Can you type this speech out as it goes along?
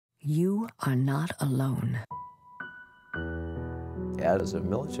You are not alone. As a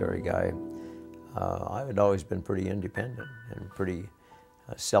military guy, I had always been pretty independent and pretty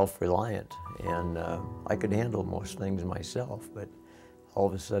self-reliant, and I could handle most things myself, but all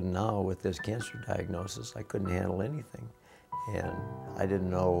of a sudden now with this cancer diagnosis, I couldn't handle anything, and I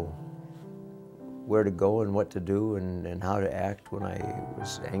didn't know where to go and what to do and how to act when I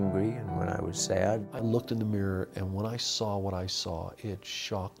was angry and when I was sad. I looked in the mirror, and when I saw what I saw, it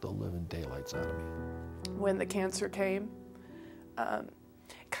shocked the living daylights out of me. When the cancer came, it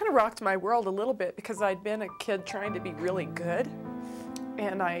kind of rocked my world a little bit because I'd been a kid trying to be really good,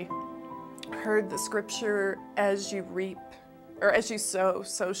 and I heard the scripture, as you reap, or as you sow,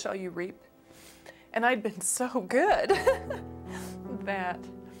 so shall you reap. And I'd been so good that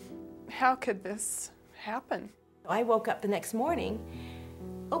how could this happen? I woke up the next morning,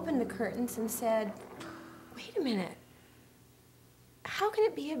 opened the curtains and said, wait a minute, how can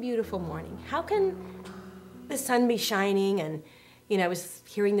it be a beautiful morning? How can the sun be shining and, I was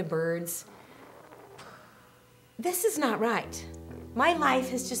hearing the birds? This is not right. My life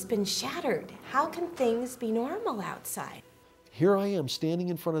has just been shattered. How can things be normal outside? Here I am standing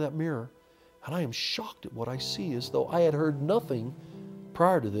in front of that mirror, and I am shocked at what I see, as though I had heard nothing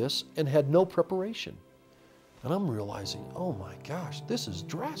prior to this and had no preparation. And I'm realizing, oh my gosh, this is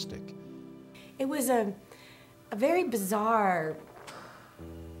drastic. It was a very bizarre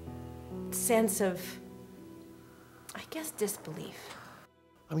sense of, I guess, disbelief.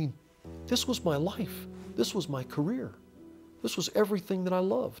 I mean, this was my life. This was my career. This was everything that I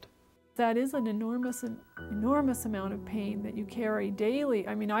loved. That is an enormous amount of pain that you carry daily.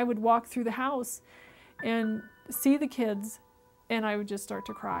 I mean, I would walk through the house and see the kids, and I would just start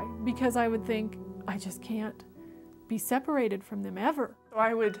to cry because I would think, I just can't be separated from them ever. So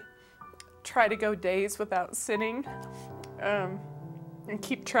I would try to go days without sinning and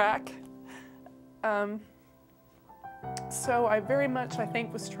keep track. So I very much, I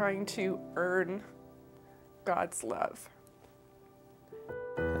think, was trying to earn God's love.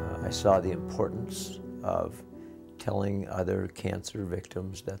 I saw the importance of telling other cancer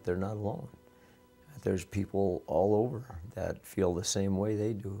victims that they're not alone. That there's people all over that feel the same way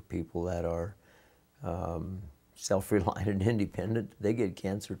they do. People that are self-reliant and independent, they get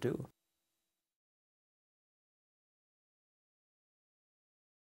cancer too.